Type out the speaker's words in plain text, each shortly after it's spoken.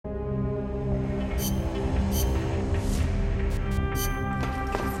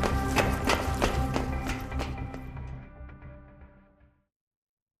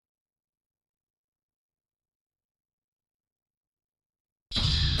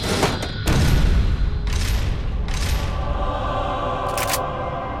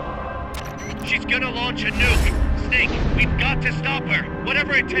gonna launch a nuke. Snake, we've got to stop her.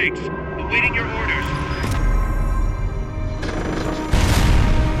 Whatever it takes. Awaiting your orders.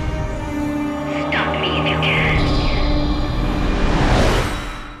 Stop me if you can.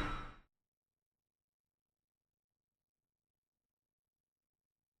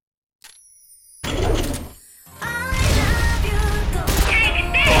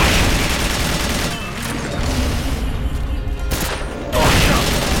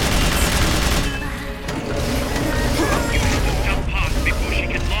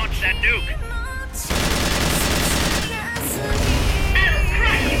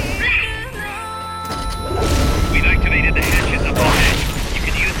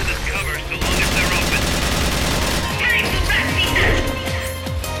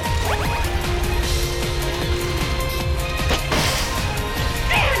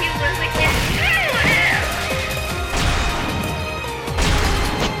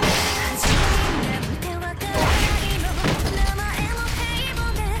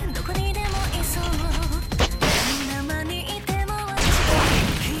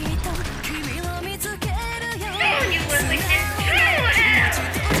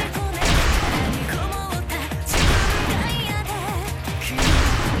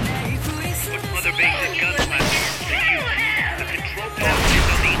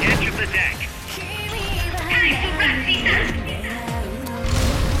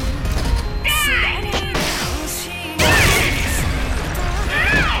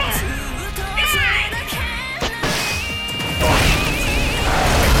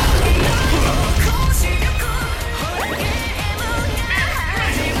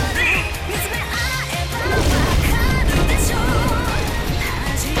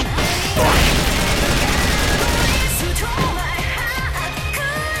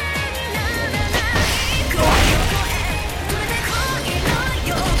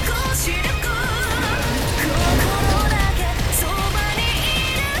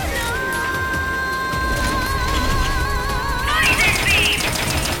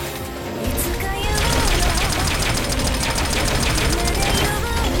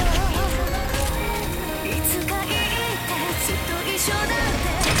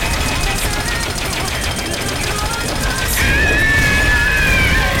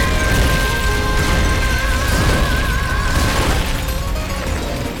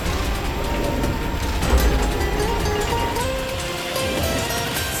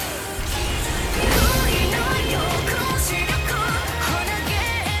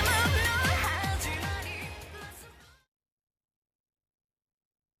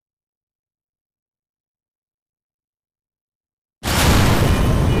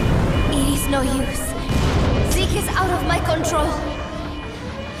 No use. Zeke is out of my control.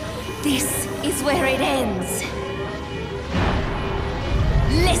 This is where it ends.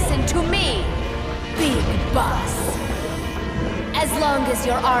 Listen to me, Big Boss. As long as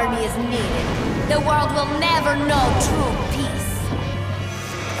your army is needed, the world will never know true peace.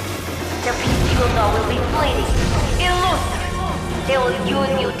 The peace you will know will be fleeting, elusive. They will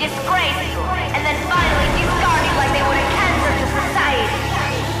use you, disgrace you, and then finally discard you like they would a cancer to society.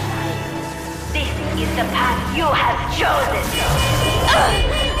 This is the path you have chosen.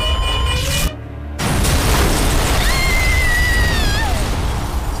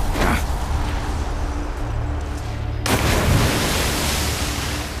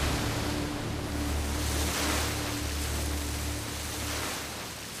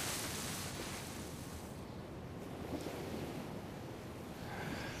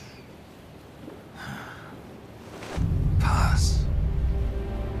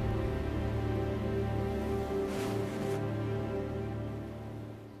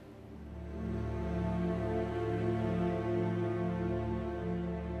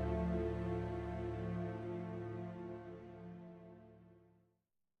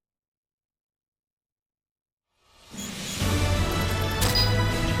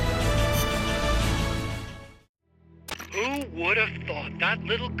 Who would have thought that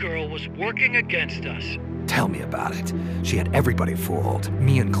little girl was working against us? Tell me about it. She had everybody fooled,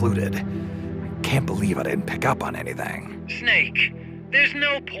 me included. I can't believe I didn't pick up on anything. Snake, there's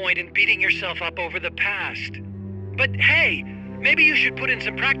no point in beating yourself up over the past. But hey, maybe you should put in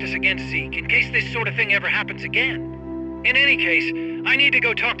some practice against Zeke in case this sort of thing ever happens again. In any case, I need to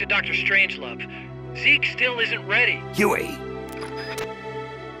go talk to Dr. Strangelove. Zeke still isn't ready. Huey!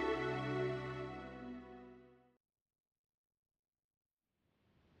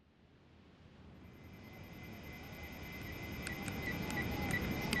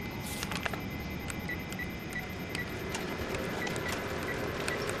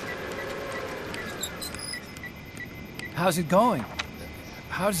 How's it going?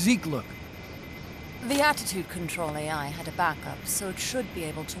 How's Zeke look? The attitude control AI had a backup, so it should be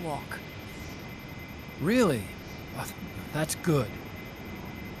able to walk. Really? Well, that's good.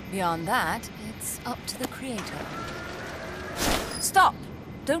 Beyond that, it's up to the creator. Stop!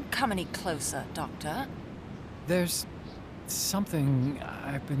 Don't come any closer, Doctor. There's something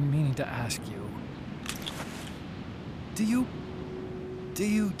I've been meaning to ask you. Do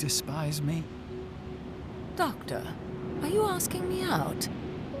you despise me? Doctor, are you asking me out?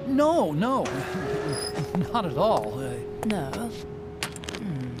 No, not at all. No?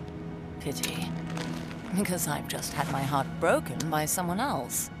 Pity. Because I've just had my heart broken by someone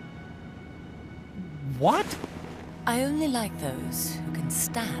else. What? I only like those who can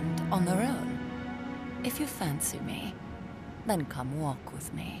stand on their own. If you fancy me, then come walk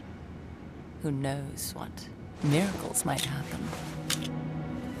with me. Who knows what miracles might happen.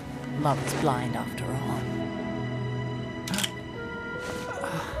 Love is blind after all.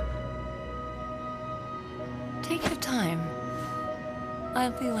 Take your time.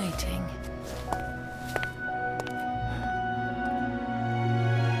 I'll be waiting.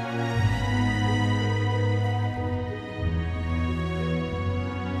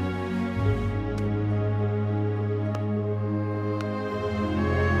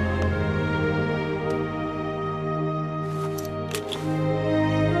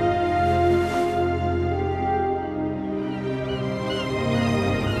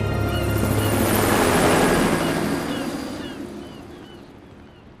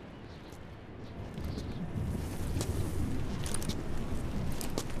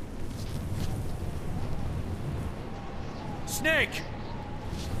 Snake!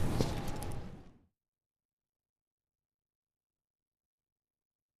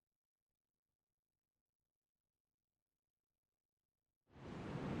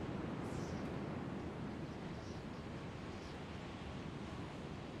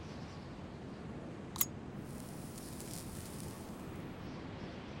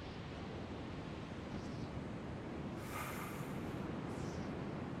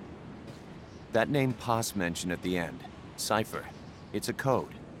 That name Paz mentioned at the end, Cipher, it's a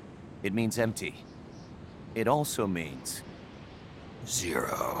code. It means empty. It also means...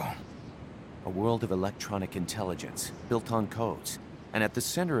 Zero. a world of electronic intelligence, built on codes. And at the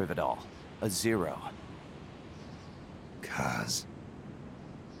center of it all, a zero. Cuz.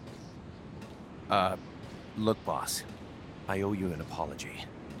 Look, boss. I owe you an apology.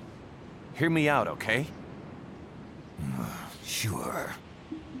 Hear me out, okay? Sure.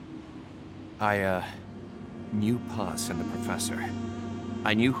 I knew Paz and the Professor.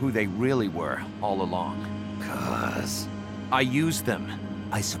 I knew who they really were all along. Cuz. I used them.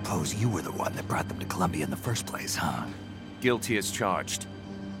 I suppose you were the one that brought them to Columbia in the first place, huh? Guilty as charged.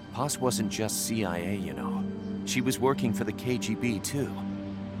 Paz wasn't just CIA, you know. She was working for the KGB, too.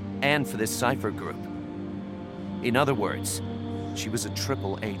 And for this Cipher group. In other words, she was a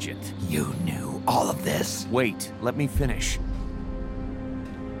triple agent. You knew all of this? Wait, let me finish.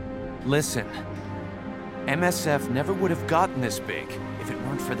 Listen. MSF never would have gotten this big if it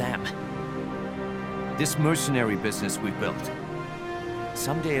weren't for them. This mercenary business we built.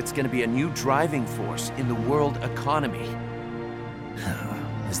 Someday it's gonna be a new driving force in the world economy.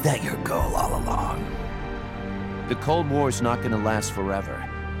 Is that your goal all along? The Cold War's not gonna last forever.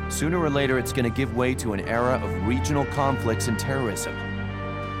 Sooner or later, it's gonna give way to an era of regional conflicts and terrorism.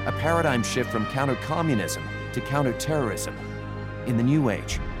 A paradigm shift from counter-communism to counter-terrorism. In the new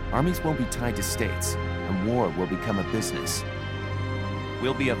age, armies won't be tied to states, and war will become a business.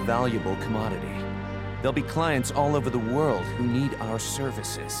 We'll be a valuable commodity. There'll be clients all over the world who need our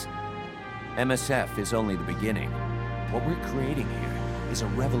services. MSF is only the beginning. What we're creating here is a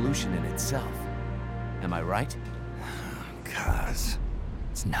revolution in itself. Am I right? Cuz.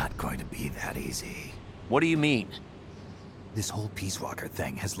 It's not going to be that easy. What do you mean? This whole Peace Walker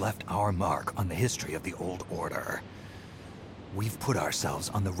thing has left our mark on the history of the Old Order. We've put ourselves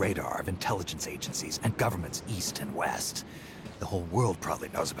on the radar of intelligence agencies and governments east and west. The whole world probably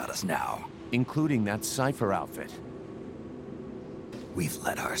knows about us now. Including that Cipher outfit. We've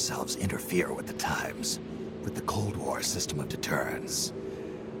let ourselves interfere with the times, with the Cold War system of deterrence.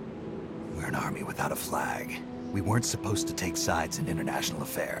 We're an army without a flag. We weren't supposed to take sides in international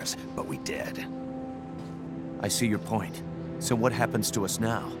affairs, but we did. I see your point. So what happens to us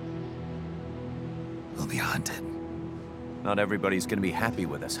now? We'll be hunted. Not everybody's gonna be happy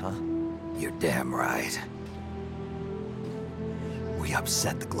with us, huh? You're damn right. We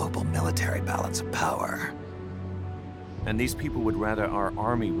upset the global military balance of power. And these people would rather our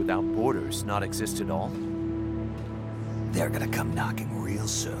army without borders not exist at all? They're gonna come knocking real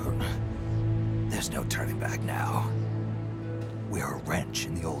soon. There's no turning back now. We're a wrench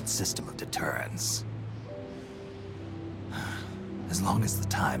in the old system of deterrence. As long as the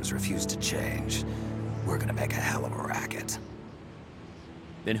times refuse to change, we're gonna make a hell of a racket.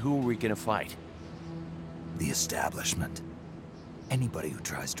 Then who are we gonna fight? The establishment. Anybody who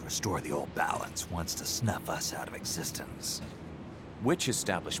tries to restore the old balance wants to snuff us out of existence. Which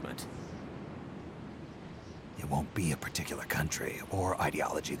establishment? It won't be a particular country or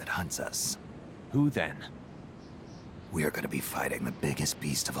ideology that hunts us. Who then? We are gonna be fighting the biggest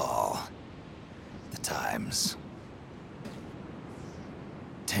beast of all. The Times.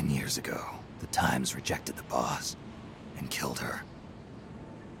 10 years ago, the Times rejected the boss and killed her.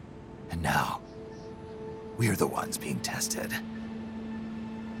 And now, we're the ones being tested.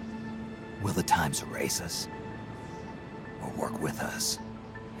 Will the Times erase us? Or work with us?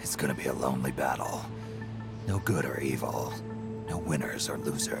 It's gonna be a lonely battle. No good or evil. No winners or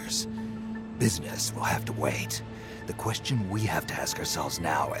losers. Business will have to wait. The question we have to ask ourselves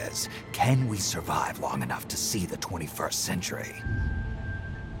now is, can we survive long enough to see the 21st century?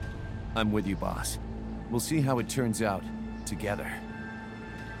 I'm with you, boss. We'll see how it turns out together.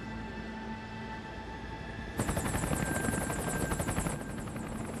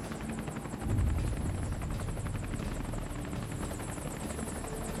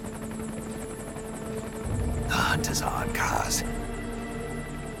 The hunt is on, Kaz.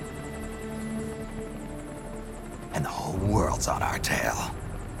 And the whole world's on our tail.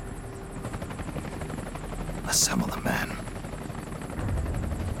 Assemble the men.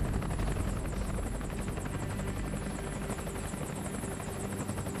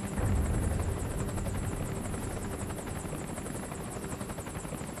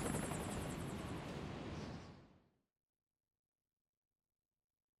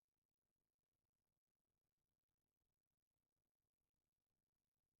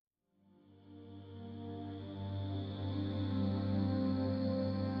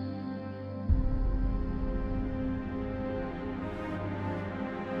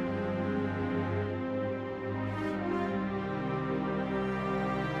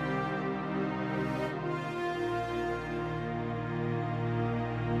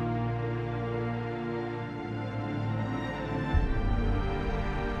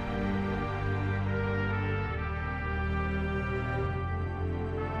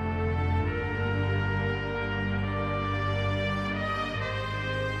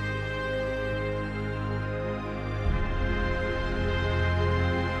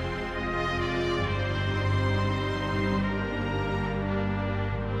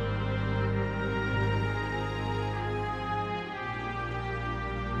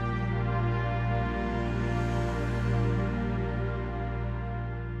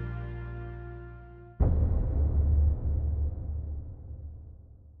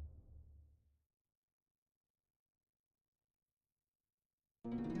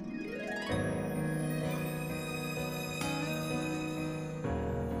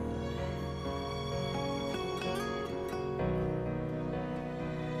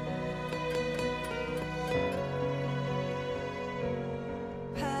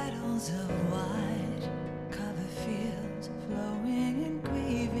 Paddles of white cover fields flowing in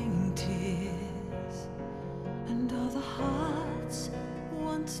grieving tears, and all the hearts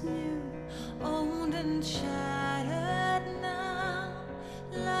once new, owned and shattered now.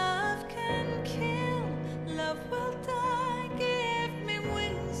 Love can kill, love will die. Give me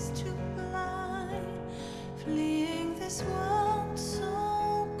wings to fly, fleeing this world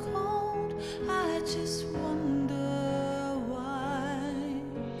so cold. I just wonder why.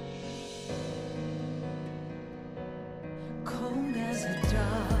 Cold as a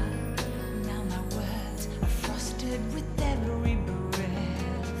dog, now my words are frosted with every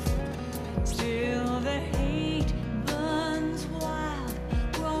breath. Still the hate burns wild,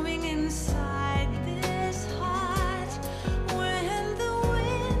 growing inside this heart. When the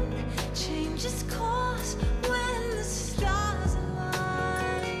wind changes course, when the stars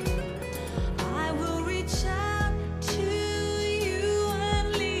align, I will reach out to you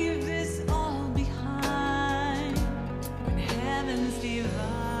and leave this all behind. When heavens divide.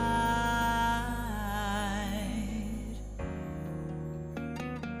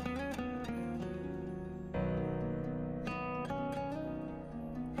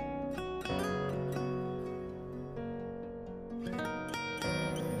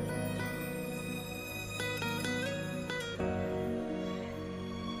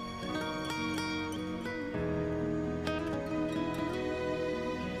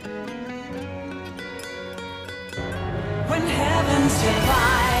 When heavens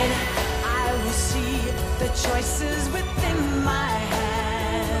divide, I will see the choices within my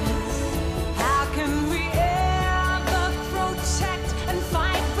hands. How can we ever protect and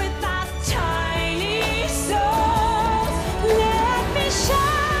fight with our tiny souls? Let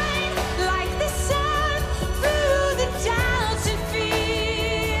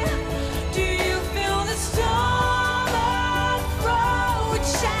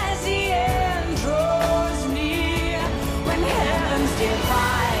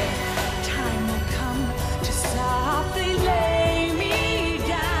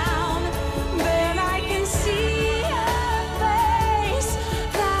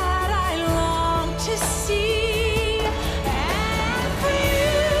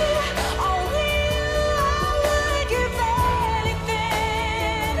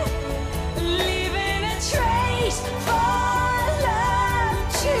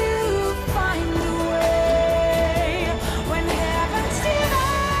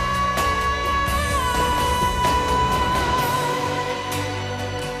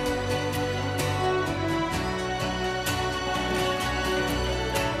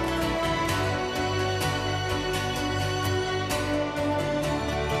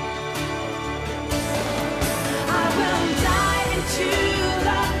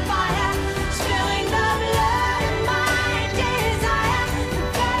the fire, spilling the blood of my desire. The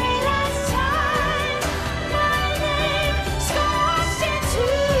very last time my name scorched into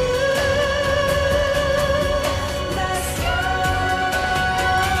the sky.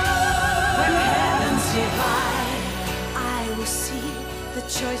 When heavens divide, I will see the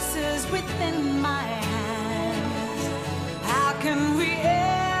choices within my hands. How can we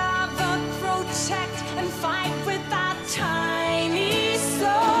ever protect and fight with our tiny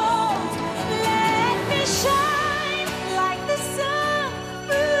souls? Let me shine like the sun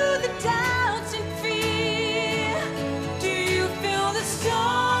through the doubts and fear. Do you feel the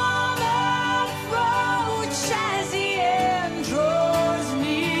storm approach as the end draws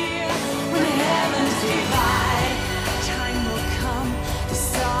near? When heavens divide, time will come to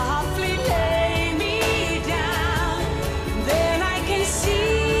softly lay me down. Then I can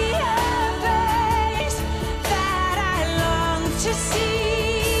see a face that I long to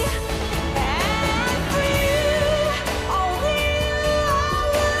see. And for you, only you, I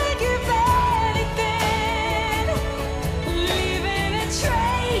would give anything, leaving a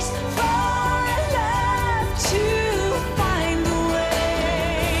trace for love to find a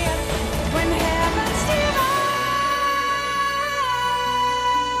way. When heavens divide.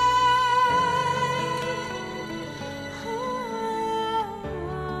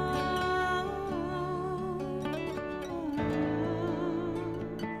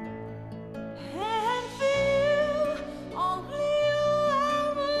 And for you, only you, I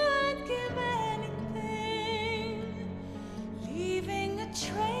would give anything, leaving a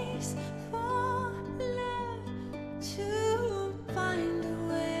trace for love to find a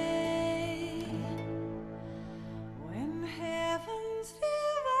way. When heavens divide.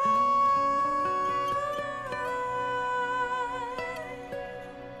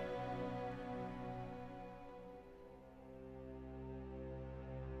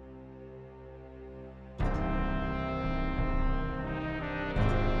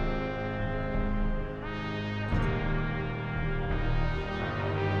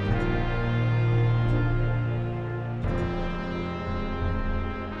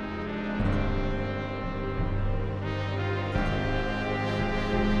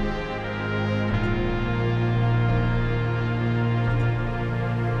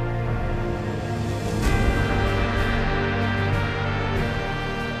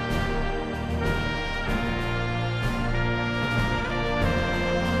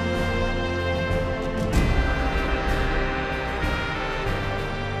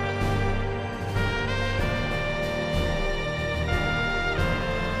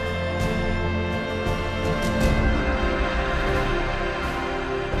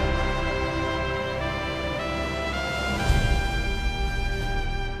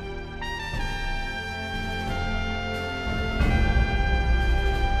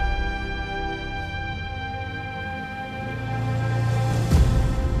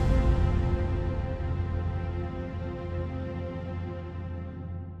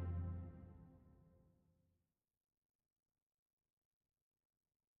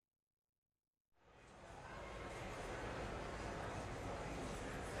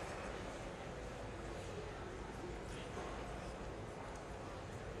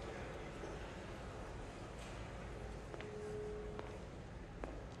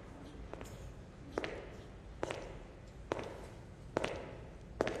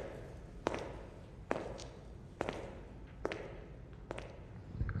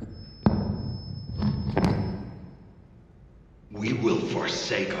 We will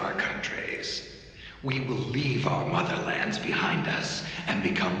forsake our countries. We will leave our motherlands behind us and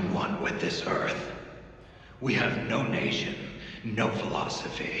become one with this earth. We have no nation, no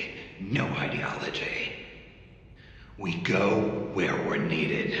philosophy, no ideology. We go where we're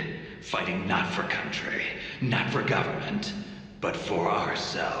needed, fighting not for country, not for government, but for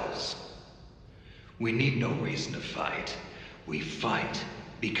ourselves. We need no reason to fight. We fight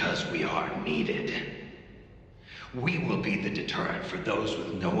because we are needed. We will be the deterrent for those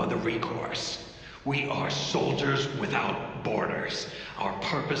with no other recourse. We are soldiers without borders, our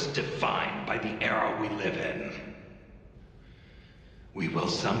purpose defined by the era we live in. We will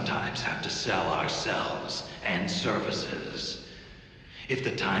sometimes have to sell ourselves and services. If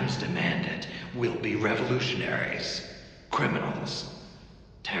the times demand it, we'll be revolutionaries, criminals,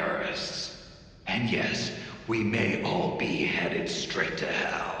 terrorists. And yes, we may all be headed straight to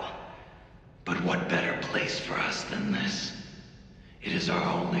hell. But what better place for us than this? It is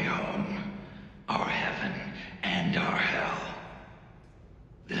our only home, our heaven and our hell.